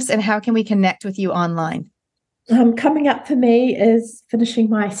business, and how can we connect with you online? Coming up for me is finishing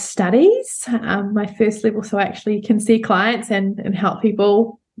my studies, my first level, so I actually can see clients and help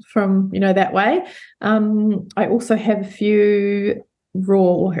people from, that way. I also have a few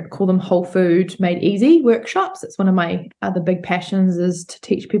call them whole food made easy workshops. It's one of my other big passions, is to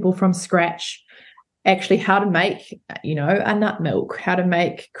teach people from scratch actually how to make, a nut milk, how to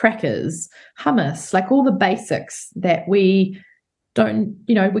make crackers, hummus, all the basics that we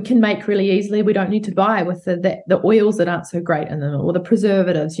we can make really easily. We don't need to buy with the oils that aren't so great in them, or the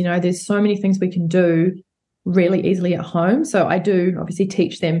preservatives. There's so many things we can do really easily at home. So I do obviously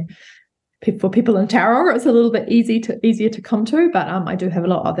teach them. For people in Tarot, it's a little bit easier to come to, but I do have a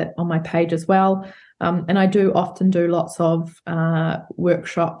lot of that on my page as well. And I do often do lots of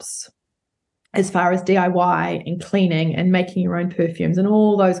workshops as far as DIY and cleaning and making your own perfumes and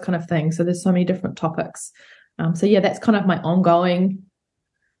all those kind of things. So there's so many different topics. So yeah, that's kind of my ongoing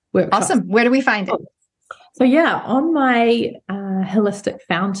workshop. Awesome. Where do we find it? So yeah, on my Holistic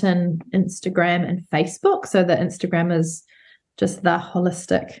Fountain Instagram and Facebook. So the Instagram is just the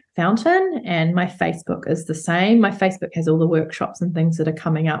Holistic Fountain, and my Facebook is the same. My Facebook has all the workshops and things that are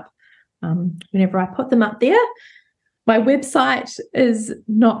coming up whenever I put them up there. My website is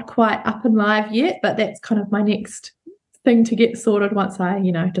not quite up and live yet, but that's kind of my next thing to get sorted once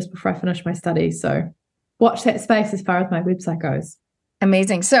just before I finish my studies. So watch that space as far as my website goes.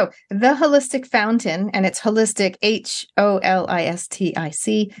 Amazing. So the Holistic Fountain, and it's holistic,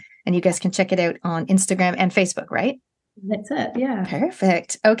 HOLISTIC, and you guys can check it out on Instagram and Facebook, right? That's it. Yeah.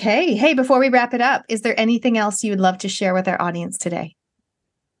 Perfect. Okay. Hey, before we wrap it up, is there anything else you would love to share with our audience today?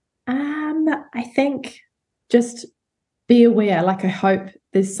 I think just be aware. Like, I hope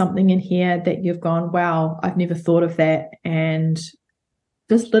there's something in here that you've gone, wow, I've never thought of that. And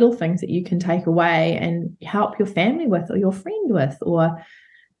just little things that you can take away and help your family with, or your friend with, or,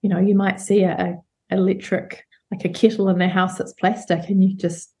 you might see a electric, like a kettle in their house that's plastic, and you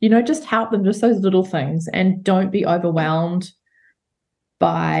just help them, just those little things. And don't be overwhelmed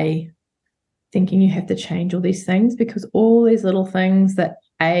by thinking you have to change all these things, because all these little things that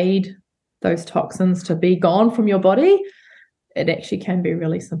aid those toxins to be gone from your body, it actually can be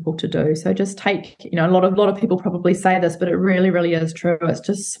really simple to do. So just take, a lot of people probably say this, but it really, really is true. It's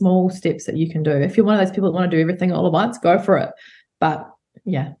just small steps that you can do. If you're one of those people that want to do everything all at once, go for it. But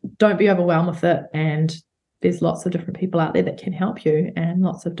yeah, don't be overwhelmed with it. And there's lots of different people out there that can help you, and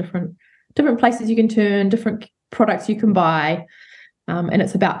lots of different places you can turn, different products you can buy. And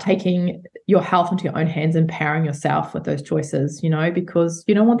it's about taking your health into your own hands, empowering yourself with those choices, because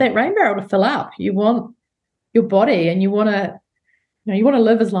you don't want that rain barrel to fill up. You want your body, and you want to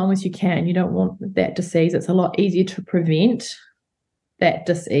live as long as you can. You don't want that disease. It's a lot easier to prevent that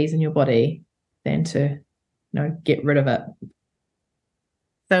disease in your body than to, get rid of it.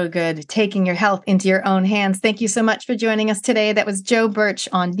 So good. Taking your health into your own hands. Thank you so much for joining us today. That was Jo Burch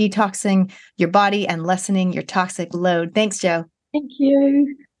on detoxing your body and lessening your toxic load. Thanks, Jo. Thank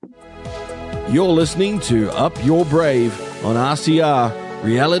you. You're listening to Up Your Brave on RCR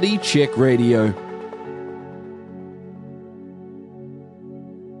Reality Check Radio.